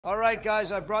All right,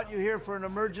 guys, I brought you here for an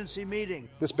emergency meeting.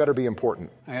 This better be important.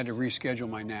 I had to reschedule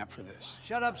my nap for this.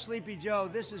 Shut up, Sleepy Joe.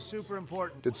 This is super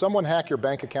important. Did someone hack your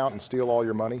bank account and steal all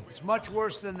your money? It's much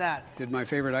worse than that. Did my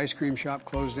favorite ice cream shop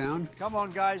close down? Come on,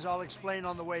 guys, I'll explain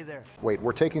on the way there. Wait,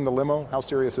 we're taking the limo? How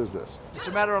serious is this? It's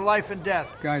a matter of life and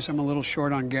death. Guys, I'm a little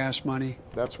short on gas money.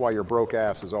 That's why your broke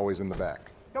ass is always in the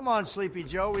back. Come on, Sleepy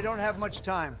Joe, we don't have much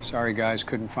time. Sorry, guys,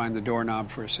 couldn't find the doorknob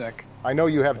for a sec. I know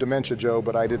you have dementia, Joe,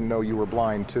 but I didn't know you were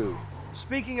blind, too.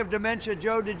 Speaking of dementia,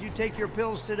 Joe, did you take your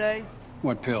pills today?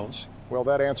 What pills? Well,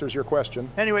 that answers your question.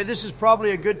 Anyway, this is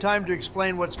probably a good time to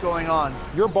explain what's going on.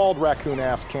 Your bald raccoon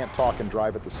ass can't talk and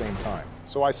drive at the same time,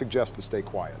 so I suggest to stay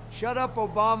quiet. Shut up,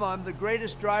 Obama. I'm the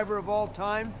greatest driver of all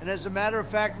time, and as a matter of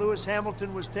fact, Lewis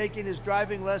Hamilton was taking his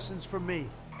driving lessons from me.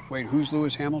 Wait, who's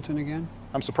Lewis Hamilton again?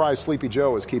 I'm surprised Sleepy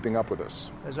Joe is keeping up with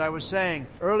us. As I was saying,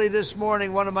 early this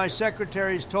morning, one of my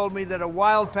secretaries told me that a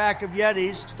wild pack of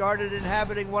Yetis started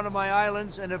inhabiting one of my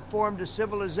islands and have formed a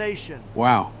civilization.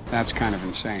 Wow, that's kind of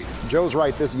insane. Joe's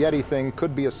right, this Yeti thing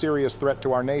could be a serious threat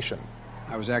to our nation.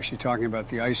 I was actually talking about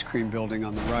the ice cream building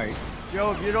on the right.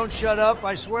 Joe, if you don't shut up,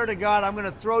 I swear to God, I'm going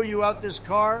to throw you out this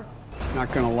car.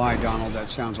 Not gonna lie, Donald, that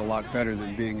sounds a lot better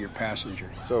than being your passenger.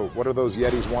 So, what do those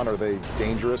Yetis want? Are they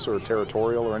dangerous or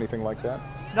territorial or anything like that?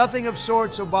 Nothing of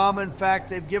sorts, Obama. In fact,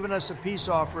 they've given us a peace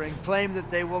offering, claim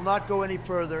that they will not go any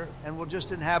further and will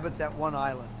just inhabit that one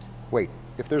island. Wait,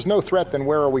 if there's no threat, then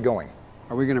where are we going?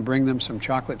 Are we gonna bring them some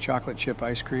chocolate chip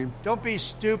ice cream? Don't be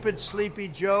stupid, Sleepy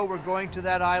Joe. We're going to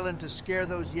that island to scare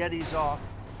those Yetis off.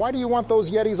 Why do you want those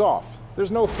Yetis off?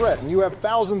 There's no threat, and you have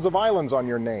thousands of islands on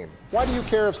your name. Why do you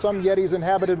care if some Yetis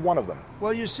inhabited one of them?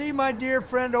 Well, you see, my dear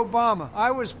friend Obama,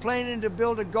 I was planning to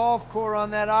build a golf course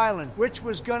on that island, which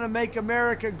was going to make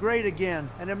America great again,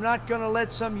 and I'm not going to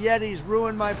let some Yetis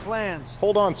ruin my plans.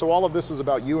 Hold on, so all of this is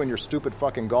about you and your stupid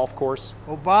fucking golf course?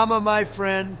 Obama, my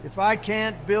friend, if I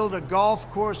can't build a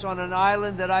golf course on an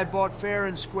island that I bought fair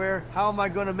and square, how am I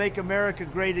going to make America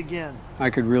great again? I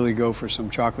could really go for some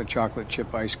chocolate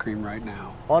chip ice cream right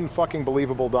now. Unfucking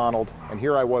believable, Donald. And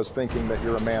here I was thinking that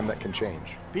you're a man that can change.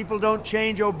 People don't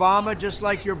change, Obama, just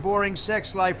like your boring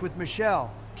sex life with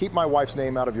Michelle. Keep my wife's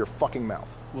name out of your fucking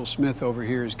mouth. Will Smith over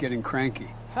here is getting cranky.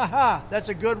 Haha, that's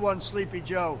a good one, Sleepy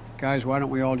Joe. Guys, why don't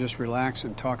we all just relax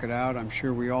and talk it out? I'm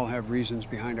sure we all have reasons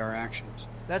behind our actions.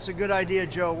 That's a good idea,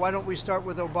 Joe. Why don't we start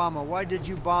with Obama? Why did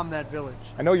you bomb that village?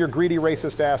 I know your greedy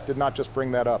racist ass did not just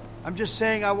bring that up. I'm just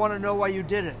saying I want to know why you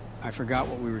did it. I forgot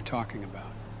what we were talking about.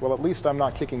 Well, at least I'm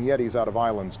not kicking Yetis out of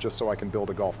islands just so I can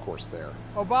build a golf course there.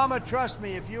 Obama, trust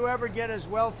me, if you ever get as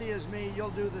wealthy as me,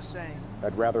 you'll do the same.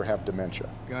 I'd rather have dementia.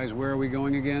 Guys, where are we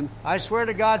going again? I swear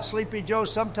to God, Sleepy Joe,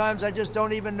 sometimes I just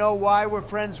don't even know why we're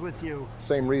friends with you.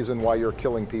 Same reason why you're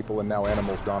killing people and now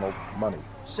animals, Donald. Money.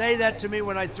 Say that to me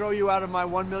when I throw you out of my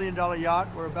 $1 million yacht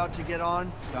we're about to get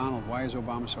on. Donald, why is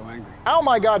Obama so angry? Oh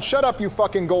my God, shut up, you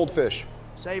fucking goldfish.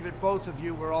 Save it, both of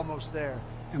you, we're almost there.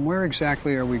 And where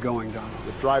exactly are we going, Donald?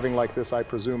 With driving like this, I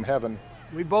presume heaven.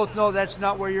 We both know that's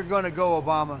not where you're going to go,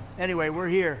 Obama. Anyway, we're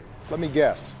here. Let me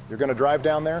guess. You're going to drive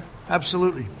down there?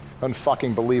 Absolutely.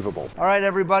 Unfucking believable. All right,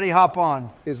 everybody, hop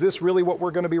on. Is this really what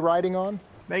we're going to be riding on?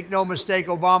 Make no mistake,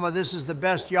 Obama, this is the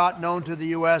best yacht known to the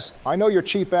U.S. I know your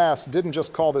cheap ass didn't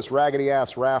just call this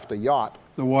raggedy-ass raft a yacht.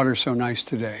 The water's so nice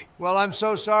today. Well, I'm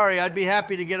so sorry. I'd be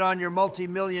happy to get on your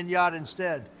multi-million yacht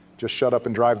instead. Just shut up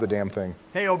and drive the damn thing.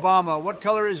 Hey, Obama, what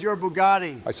color is your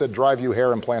Bugatti? I said drive, you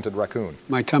hair-implanted raccoon.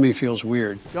 My tummy feels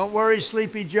weird. Don't worry,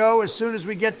 Sleepy Joe. As soon as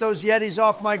we get those Yetis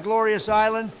off my glorious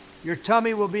island, your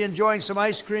tummy will be enjoying some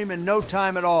ice cream in no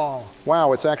time at all.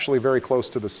 Wow, it's actually very close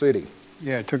to the city.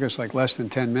 Yeah, it took us like less than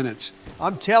 10 minutes.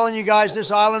 I'm telling you guys,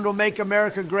 this island will make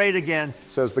America great again.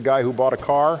 Says the guy who bought a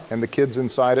car and the kids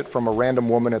inside it from a random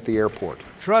woman at the airport.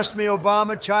 Trust me,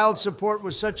 Obama, child support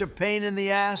was such a pain in the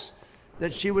ass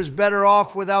that she was better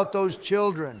off without those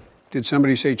children. Did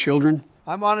somebody say children?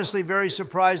 I'm honestly very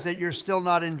surprised that you're still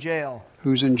not in jail.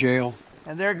 Who's in jail?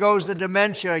 And there goes the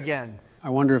dementia again. I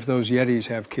wonder if those Yetis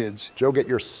have kids. Joe, get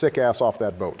your sick ass off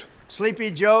that boat. Sleepy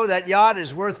Joe, that yacht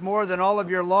is worth more than all of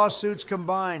your lawsuits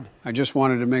combined. I just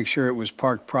wanted to make sure it was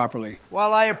parked properly.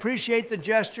 While I appreciate the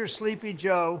gesture, Sleepy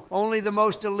Joe, only the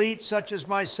most elite, such as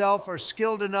myself, are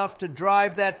skilled enough to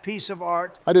drive that piece of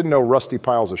art. I didn't know rusty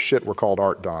piles of shit were called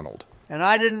art, Donald. And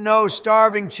I didn't know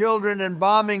starving children and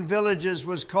bombing villages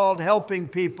was called helping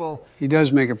people. He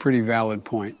does make a pretty valid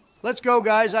point. Let's go,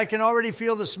 guys. I can already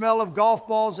feel the smell of golf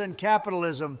balls and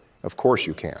capitalism. Of course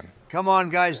you can. Come on,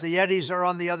 guys. The Yetis are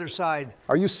on the other side.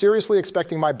 Are you seriously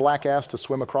expecting my black ass to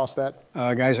swim across that?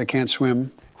 Guys, I can't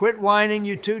swim. Quit whining,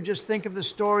 you two. Just think of the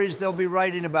stories they'll be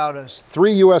writing about us.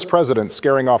 3 U.S. presidents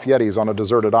scaring off Yetis on a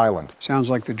deserted island.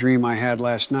 Sounds like the dream I had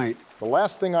last night. The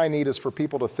last thing I need is for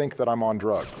people to think that I'm on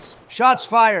drugs. Shots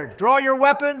fired. Draw your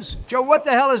weapons. Joe, what the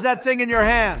hell is that thing in your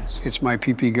hands? It's my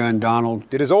PP gun, Donald.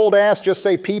 Did his old ass just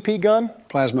say PP gun?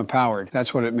 Plasma powered.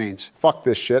 That's what it means. Fuck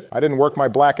this shit. I didn't work my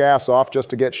black ass off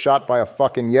just to get shot by a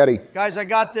fucking Yeti. Guys, I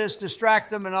got this. Distract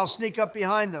them and I'll sneak up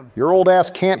behind them. Your old ass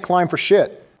can't climb for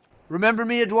shit. Remember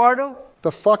me, Eduardo?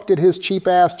 The fuck did his cheap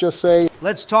ass just say?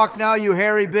 Let's talk now, you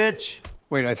hairy bitch.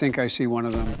 Wait, I think I see one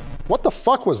of them. What the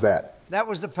fuck was that? That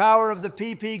was the power of the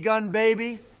PP gun,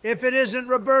 baby. If it isn't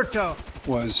Roberto.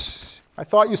 I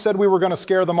thought you said we were gonna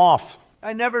scare them off.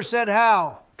 I never said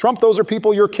how. Trump, those are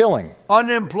people you're killing.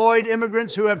 Unemployed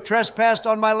immigrants who have trespassed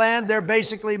on my land, they're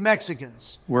basically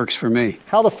Mexicans. Works for me.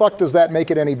 How the fuck does that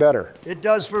make it any better? It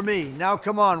does for me. Now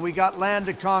come on, we got land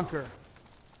to conquer.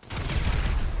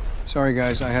 Sorry,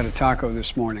 guys, I had a taco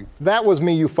this morning. That was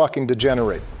me, you fucking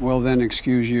degenerate. Well, then,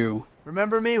 excuse you.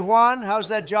 Remember me, Juan? How's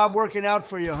that job working out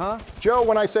for you, huh? Joe,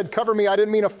 when I said cover me, I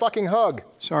didn't mean a fucking hug.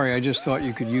 Sorry, I just thought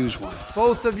you could use one.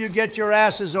 Both of you get your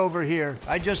asses over here.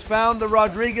 I just found the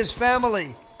Rodriguez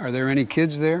family. Are there any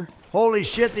kids there? Holy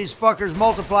shit, these fuckers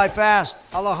multiply fast.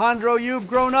 Alejandro, you've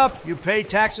grown up. You pay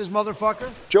taxes, motherfucker?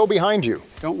 Joe, behind you.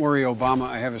 Don't worry, Obama.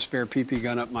 I have a spare PP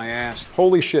gun up my ass.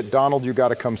 Holy shit, Donald, you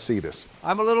gotta come see this.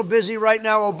 I'm a little busy right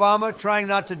now, Obama, trying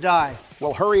not to die.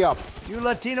 Well, hurry up. You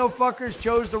Latino fuckers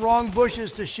chose the wrong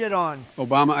bushes to shit on.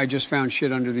 Obama, I just found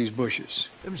shit under these bushes.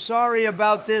 I'm sorry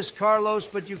about this, Carlos,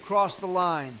 but you crossed the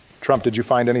line. Trump, did you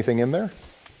find anything in there?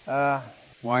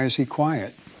 Why is he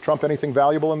quiet? Trump, anything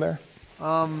valuable in there?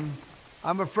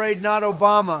 I'm afraid not,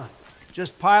 Obama.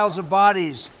 Just piles of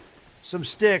bodies, some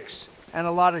sticks, and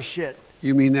a lot of shit.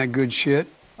 You mean that good shit?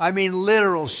 I mean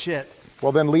literal shit.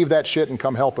 Well, then leave that shit and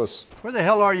come help us. Where the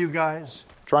hell are you guys?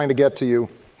 Trying to get to you.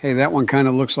 Hey, that one kind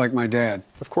of looks like my dad.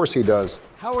 Of course he does.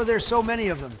 How are there so many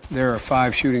of them? There are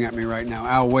 5 shooting at me right now.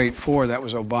 I'll wait 4, that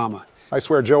was Obama. I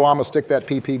swear, Joe, I'ma stick that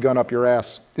PP gun up your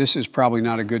ass. This is probably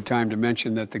not a good time to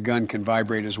mention that the gun can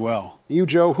vibrate as well. You,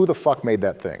 Joe, who the fuck made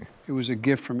that thing? It was a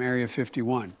gift from Area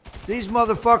 51. These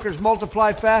motherfuckers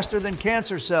multiply faster than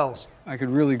cancer cells. I could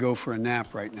really go for a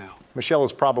nap right now. Michelle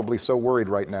is probably so worried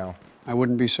right now. I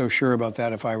wouldn't be so sure about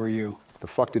that if I were you. The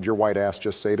fuck did your white ass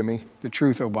just say to me? The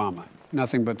truth, Obama.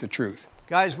 Nothing but the truth.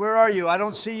 Guys, where are you? I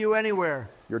don't see you anywhere.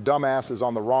 Your dumb ass is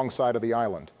on the wrong side of the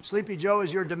island. Sleepy Joe,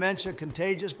 is your dementia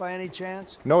contagious by any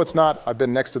chance? No, it's not. I've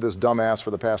been next to this dumb ass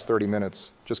for the past 30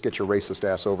 minutes. Just get your racist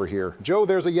ass over here. Joe,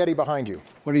 there's a Yeti behind you.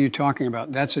 What are you talking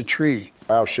about? That's a tree.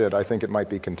 Oh shit, I think it might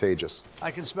be contagious.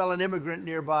 I can smell an immigrant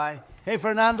nearby. Hey,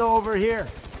 Fernando, over here.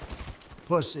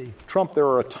 Pussy. Trump, there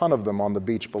are a ton of them on the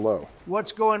beach below.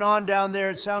 What's going on down there?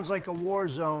 It sounds like a war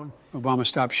zone. Obama,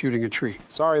 stop shooting a tree.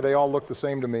 Sorry, they all look the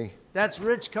same to me. That's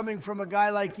rich coming from a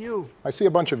guy like you. I see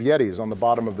a bunch of Yetis on the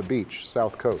bottom of the beach,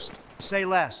 south coast. Say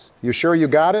less. You sure you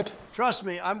got it? Trust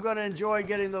me, I'm going to enjoy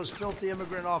getting those filthy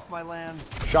immigrant off my land.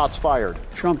 Shots fired.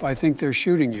 Trump, I think they're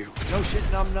shooting you. No shit,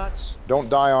 numbnuts. Don't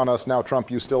die on us now, Trump.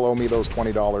 You still owe me those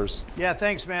 $20. Yeah,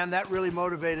 thanks, man. That really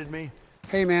motivated me.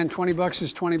 Hey, man, 20 bucks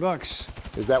is 20 bucks.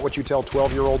 Is that what you tell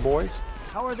 12-year-old boys?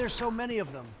 How are there so many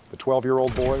of them? The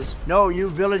 12-year-old boys? No, you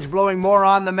village-blowing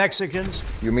moron, the Mexicans.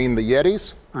 You mean the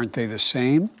Yetis? Aren't they the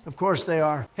same? Of course they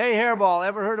are. Hey, Hairball,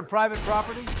 ever heard of private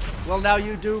property? Well, now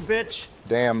you do, bitch.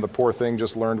 Damn, the poor thing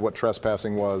just learned what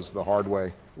trespassing was the hard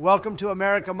way. Welcome to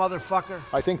America, motherfucker.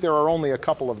 I think there are only a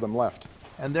couple of them left.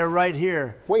 And they're right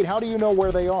here. Wait, how do you know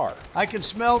where they are? I can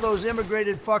smell those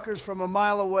immigrated fuckers from a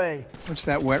mile away. What's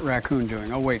that wet raccoon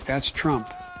doing? Oh, wait, that's Trump.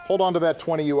 Hold on to that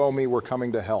 20 you owe me. We're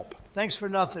coming to help. Thanks for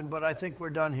nothing, but I think we're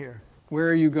done here. Where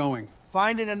are you going?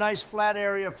 Finding a nice flat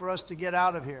area for us to get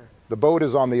out of here. The boat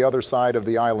is on the other side of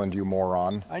the island, you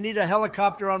moron. I need a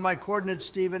helicopter on my coordinates,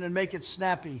 Stephen, and make it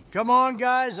snappy. Come on,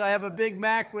 guys. I have a Big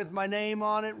Mac with my name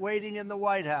on it waiting in the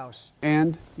White House.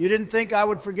 And? You didn't think I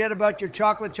would forget about your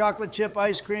chocolate chip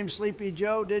ice cream, Sleepy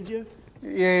Joe, did you?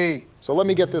 Yay. So let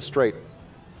me get this straight.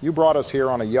 You brought us here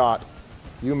on a yacht.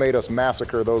 You made us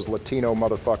massacre those Latino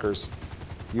motherfuckers.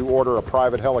 You order a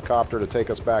private helicopter to take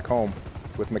us back home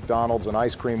with McDonald's and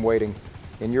ice cream waiting.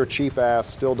 And your cheap ass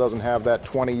still doesn't have that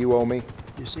 20 you owe me?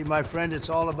 You see, my friend, it's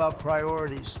all about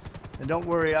priorities. And don't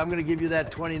worry, I'm going to give you that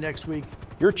 20 next week.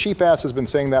 Your cheap ass has been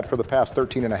saying that for the past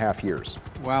 13 and a half years.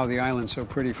 Wow, the island's so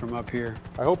pretty from up here.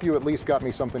 I hope you at least got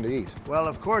me something to eat. Well,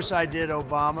 of course I did,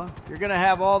 Obama. You're going to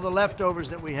have all the leftovers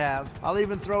that we have. I'll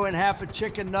even throw in half a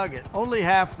chicken nugget. Only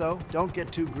half, though. Don't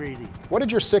get too greedy. What did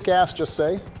your sick ass just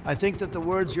say? I think that the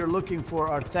words you're looking for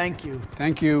are thank you.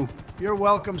 Thank you. You're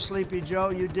welcome, Sleepy Joe.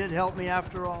 You did help me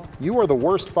after all. You are the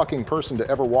worst fucking person to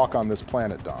ever walk on this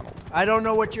planet, Donald. I don't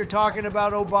know what you're talking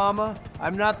about, Obama.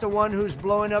 I'm not the one who's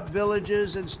blowing up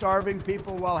villages and starving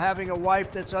people while having a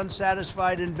wife that's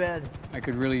unsatisfied in bed. I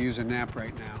could really use a nap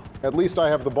right now. At least I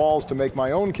have the balls to make my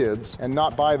own kids and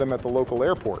not buy them at the local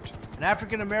airport. An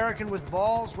African American with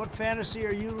balls? What fantasy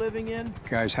are you living in?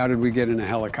 Guys, how did we get in a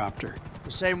helicopter?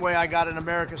 The same way I got in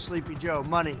America, Sleepy Joe,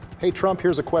 money. Hey, Trump,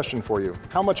 here's a question for you.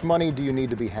 How much money do you need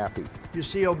to be happy? You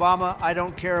see, Obama, I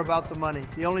don't care about the money.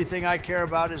 The only thing I care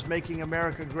about is making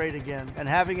America great again and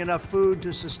having enough food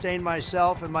to sustain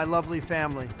myself and my lovely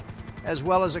family, as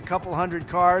well as a couple hundred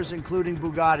cars, including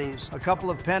Bugattis, a couple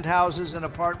of penthouses and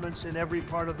apartments in every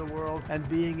part of the world, and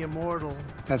being immortal.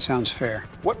 That sounds fair.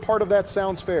 What part of that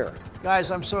sounds fair?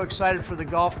 Guys, I'm so excited for the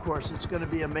golf course. It's going to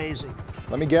be amazing.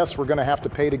 Let me guess, we're gonna have to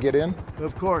pay to get in?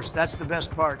 Of course, that's the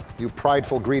best part. You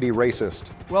prideful, greedy racist.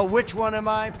 Well, which one am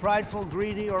I? Prideful,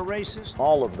 greedy, or racist?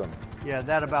 All of them. Yeah,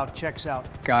 that about checks out.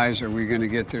 Guys, are we gonna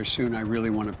get there soon? I really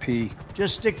want to pee.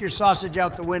 Just stick your sausage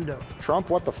out the window. Trump,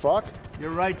 what the fuck?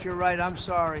 You're right, I'm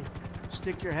sorry.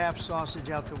 Stick your half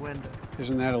sausage out the window.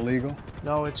 Isn't that illegal?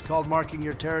 No, it's called marking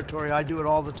your territory. I do it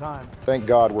all the time. Thank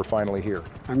God we're finally here.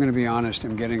 I'm gonna be honest,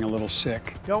 I'm getting a little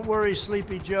sick. Don't worry,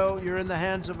 Sleepy Joe. You're in the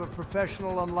hands of a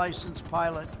professional, unlicensed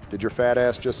pilot. Did your fat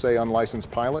ass just say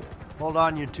unlicensed pilot? Hold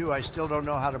on, you two. I still don't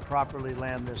know how to properly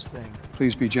land this thing.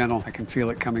 Please be gentle. I can feel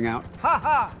it coming out. Ha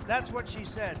ha! That's what she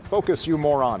said. Focus, you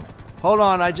moron. Hold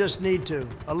on, I just need to.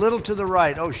 A little to the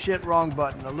right. Oh shit, wrong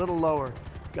button. A little lower.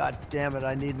 God damn it,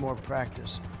 I need more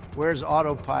practice. Where's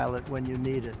autopilot when you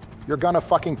need it? You're gonna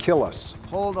fucking kill us.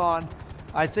 Hold on.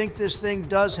 I think this thing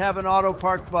does have an auto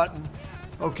park button.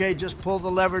 Okay, just pull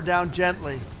the lever down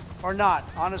gently. Or not.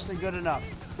 Honestly, good enough.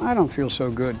 I don't feel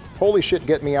so good. Holy shit,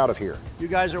 get me out of here. You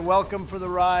guys are welcome for the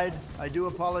ride. I do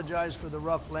apologize for the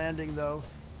rough landing, though.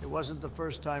 It wasn't the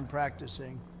first time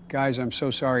practicing. Guys, I'm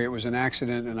so sorry. It was an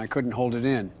accident and I couldn't hold it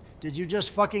in. Did you just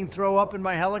fucking throw up in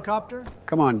my helicopter?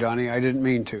 Come on, Donnie. I didn't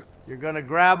mean to. You're gonna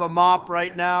grab a mop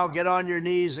right now, get on your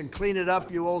knees, and clean it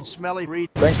up, you old smelly reed.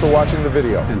 Thanks for watching the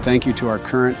video. And thank you to our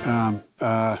current,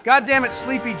 God damn it,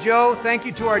 Sleepy Joe. Thank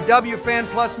you to our WFan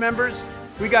Plus members.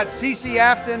 We got CC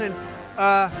Afton and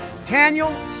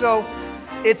Taniel. So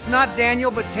it's not Daniel,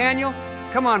 but Taniel.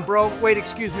 Come on, bro. Wait,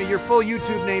 excuse me. Your full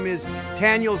YouTube name is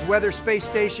Taniel's Weather Space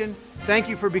Station. Thank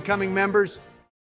you for becoming members.